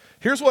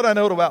 Here's what I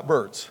know about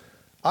birds.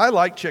 I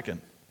like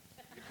chicken.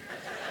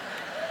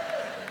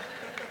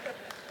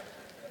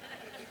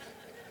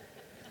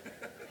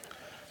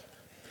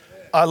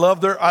 I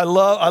love their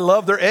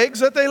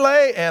eggs that they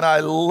lay, and I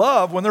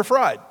love when they're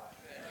fried.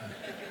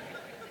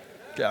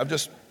 Okay, I'm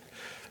just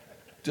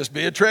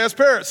being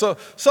transparent. So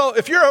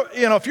if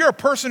you're a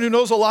person who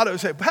knows a lot of,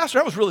 say, Pastor,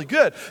 that was really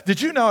good.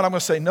 Did you know? And I'm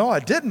going to say, no,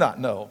 I did not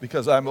know,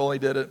 because I only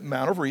did an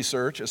amount of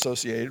research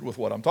associated with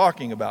what I'm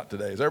talking about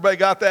today. Has everybody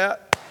got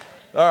that?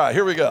 All right,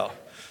 here we go.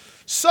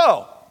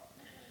 So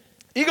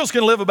eagles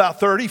can live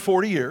about 30,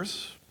 40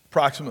 years,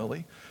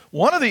 approximately.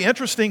 One of the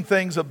interesting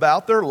things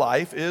about their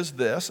life is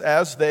this: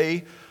 as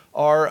they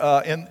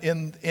are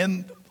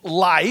in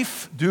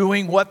life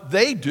doing what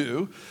they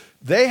do,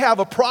 they have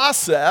a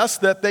process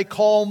that they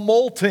call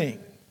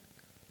molting.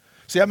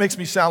 See, that makes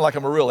me sound like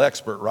I'm a real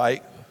expert,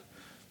 right?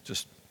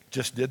 Just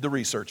did the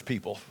research,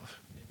 people.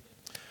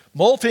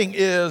 Molting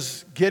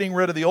is getting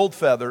rid of the old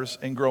feathers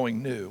and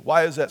growing new.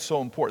 Why is that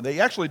so important? They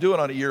actually do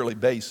it on a yearly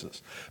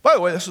basis. By the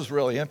way, this is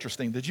really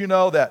interesting. Did you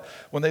know that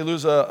when they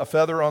lose a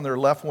feather on their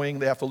left wing,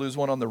 they have to lose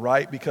one on the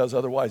right, because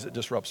otherwise it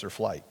disrupts their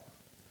flight?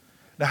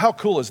 Now, how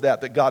cool is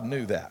that God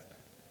knew that?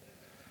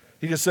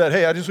 He just said,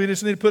 hey, we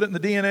just need to put it in the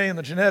DNA and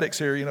the genetics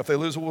here. If they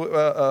lose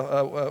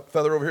a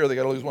feather over here, they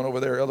got to lose one over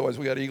there. Otherwise,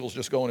 we got eagles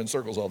just going in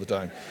circles all the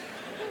time.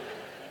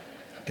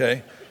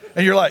 Okay?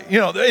 And you're like,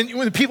 and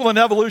when people in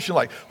evolution are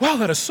like, wow,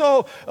 that is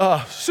so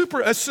super,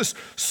 it's just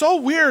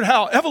so weird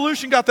how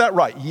evolution got that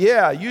right.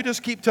 Yeah, you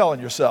just keep telling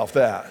yourself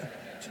that.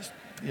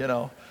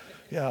 Yeah.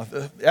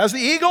 As the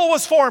eagle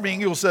was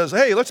forming, he says,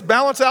 hey, let's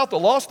balance out the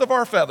loss of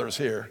our feathers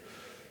here.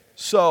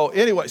 So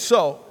anyway,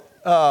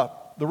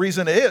 the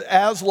reason is,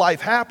 as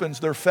life happens,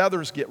 their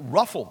feathers get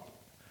ruffled,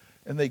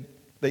 and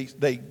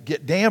they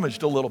get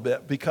damaged a little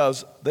bit,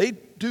 because they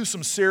do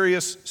some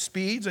serious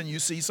speeds, and you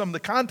see some of the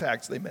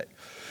contacts they make.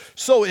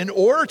 So in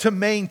order to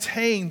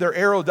maintain their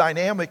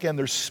aerodynamic and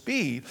their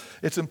speed,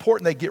 it's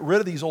important they get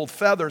rid of these old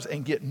feathers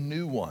and get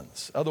new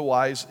ones.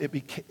 Otherwise,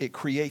 it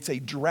creates a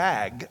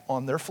drag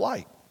on their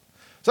flight.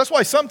 So that's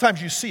why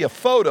sometimes you see a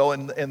photo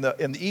and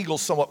the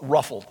eagle's somewhat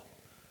ruffled.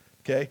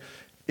 Okay?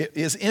 It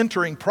is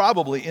entering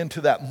probably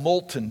into that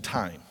molting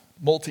time.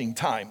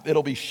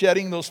 It'll be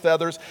shedding those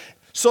feathers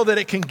so that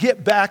it can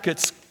get back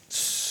its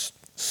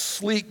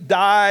sleek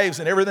dives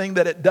and everything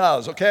that it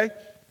does, okay?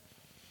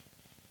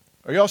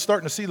 Are y'all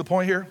starting to see the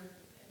point here?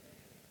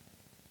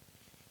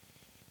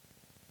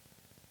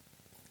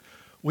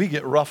 We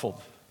get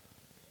ruffled.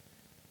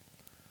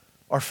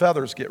 Our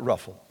feathers get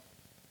ruffled.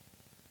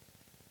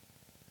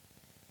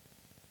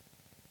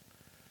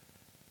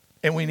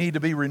 And we need to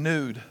be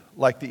renewed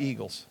like the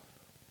eagles.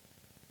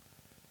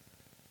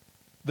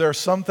 There are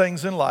some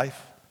things in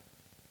life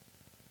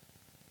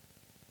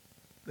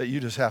that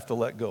you just have to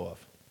let go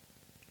of.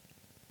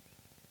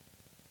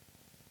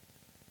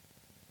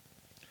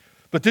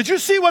 But did you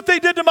see what they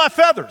did to my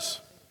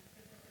feathers?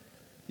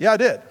 Yeah, I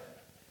did.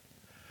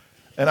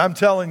 And I'm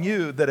telling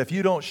you that if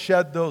you don't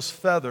shed those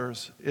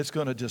feathers, it's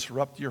going to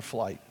disrupt your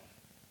flight.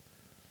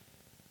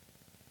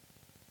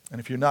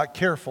 And if you're not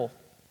careful,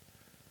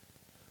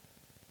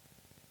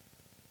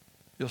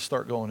 you'll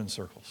start going in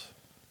circles.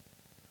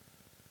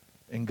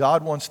 And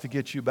God wants to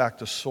get you back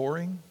to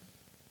soaring.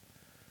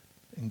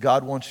 And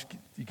God wants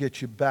to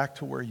get you back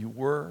to where you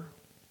were.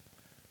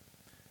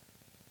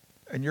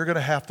 And you're going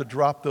to have to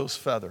drop those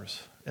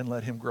feathers and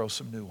let Him grow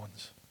some new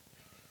ones.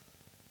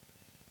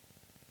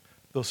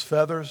 Those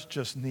feathers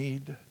just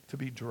need to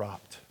be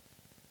dropped.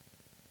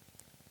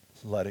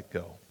 Let it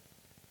go.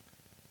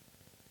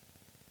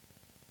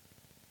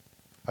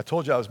 I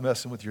told you I was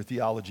messing with your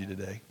theology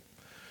today.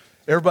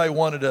 Everybody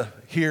wanted to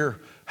hear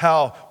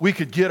how we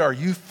could get our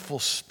youthful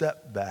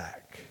step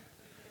back.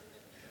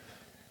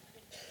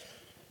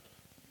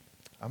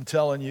 I'm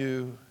telling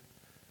you,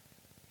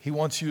 He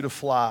wants you to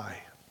fly.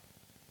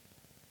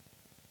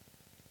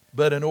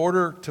 But in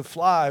order to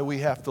fly, we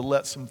have to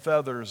let some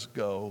feathers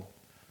go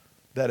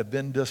that have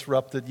been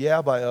disrupted,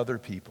 by other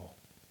people.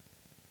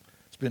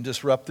 It's been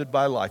disrupted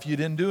by life. You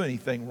didn't do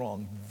anything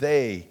wrong.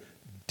 They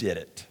did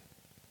it.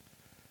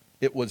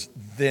 It was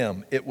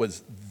them. It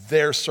was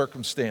their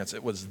circumstance.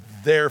 It was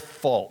their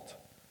fault.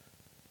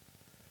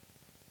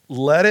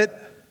 Let it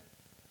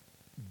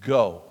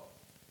go,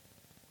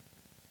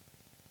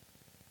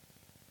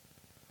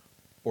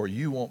 or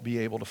you won't be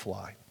able to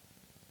fly.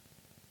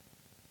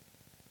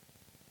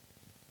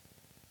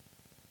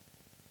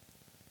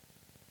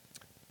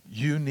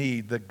 You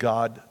need the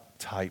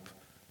God-type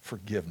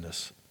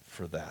forgiveness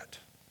for that.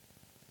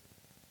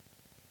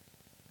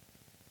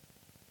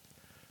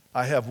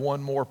 I have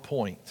one more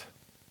point,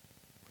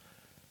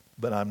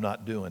 but I'm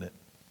not doing it.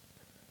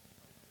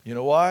 You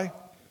know why?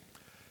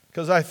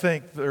 Because I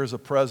think there's a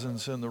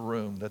presence in the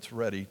room that's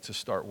ready to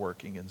start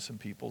working in some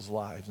people's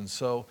lives. And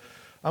so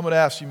I'm going to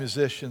ask you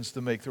musicians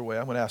to make their way.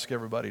 I'm going to ask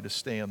everybody to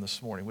stand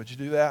this morning. Would you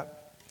do that?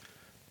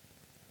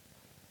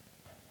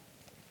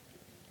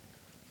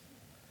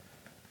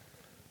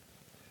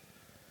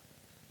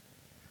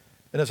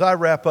 And as I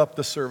wrap up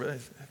the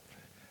service,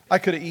 I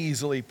could have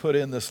easily put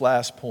in this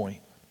last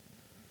point.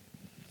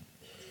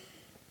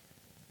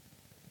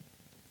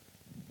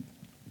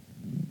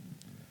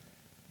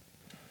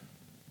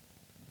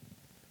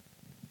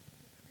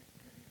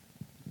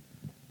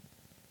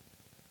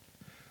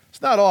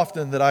 It's not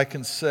often that I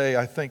can say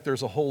I think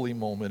there's a holy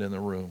moment in the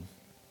room,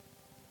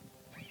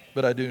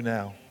 but I do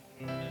now.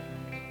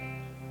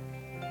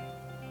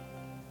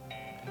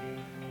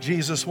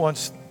 Jesus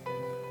wants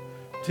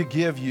to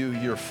give you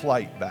your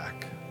flight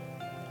back.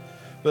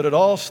 But it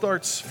all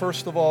starts,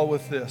 first of all,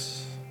 with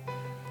this.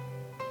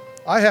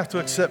 I have to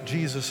accept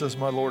Jesus as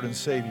my Lord and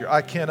Savior.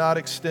 I cannot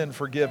extend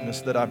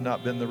forgiveness that I've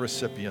not been the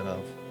recipient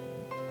of.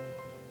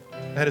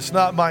 And it's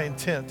not my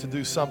intent to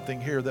do something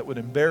here that would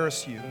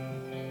embarrass you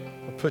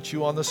or put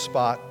you on the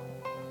spot.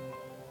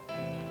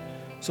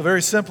 So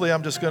very simply,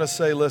 I'm just going to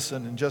say,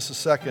 listen, in just a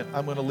second,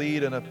 I'm going to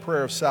lead in a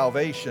prayer of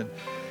salvation.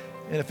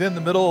 And if in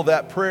the middle of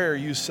that prayer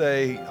you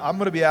say, I'm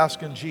going to be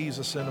asking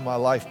Jesus into my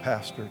life,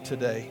 Pastor,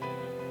 today.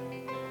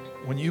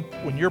 When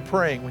you're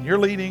praying, when you're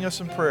leading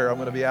us in prayer, I'm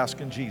going to be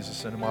asking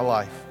Jesus into my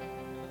life.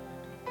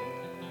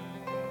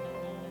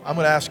 I'm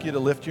going to ask you to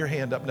lift your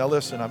hand up. Now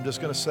listen, I'm just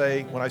going to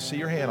say, when I see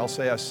your hand, I'll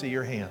say, I see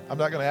your hand. I'm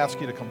not going to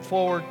ask you to come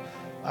forward.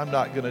 I'm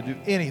not going to do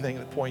anything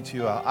that points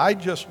you out. I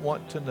just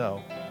want to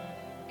know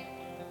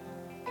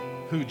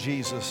who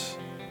Jesus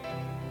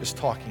is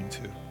talking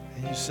to.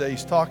 And you say,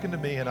 He's talking to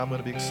me, and I'm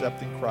going to be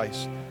accepting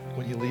Christ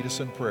when you lead us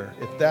in prayer.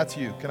 If that's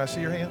you, can I see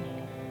your hand?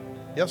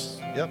 Yes,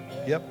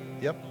 yep.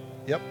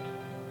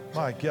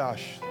 My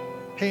gosh,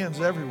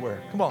 hands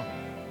everywhere. Come on.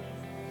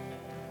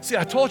 See,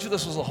 I told you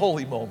this was a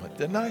holy moment,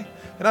 didn't I?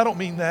 And I don't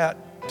mean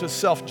that to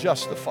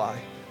self-justify.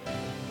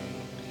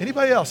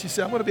 Anybody else? You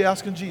say, I'm going to be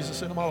asking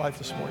Jesus into my life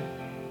this morning.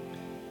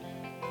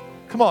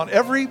 Come on,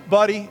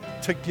 everybody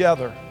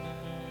together,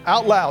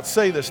 out loud,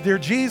 say this. Dear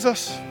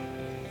Jesus,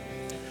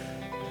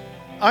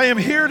 I am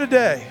here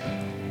today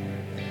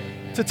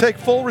to take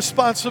full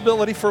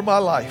responsibility for my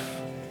life.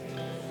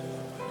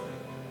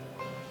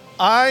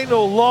 I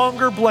no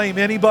longer blame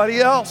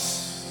anybody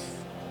else.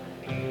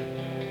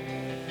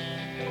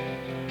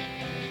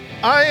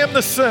 I am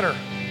the sinner.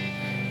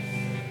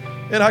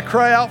 And I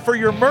cry out for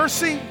your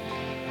mercy.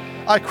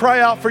 I cry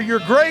out for your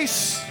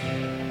grace.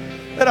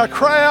 And I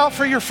cry out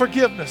for your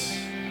forgiveness.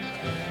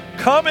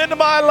 Come into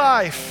my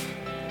life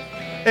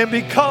and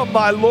become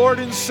my Lord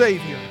and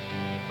Savior.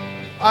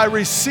 I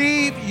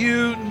receive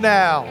you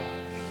now.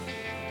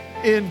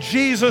 In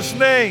Jesus'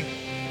 name.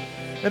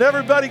 And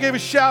everybody gave a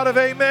shout of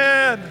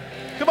amen.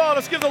 Come on,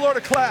 let's give the Lord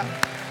a clap.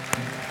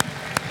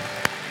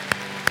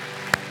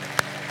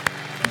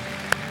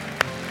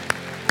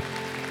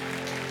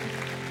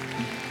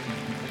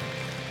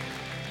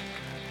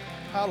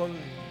 Hallelujah.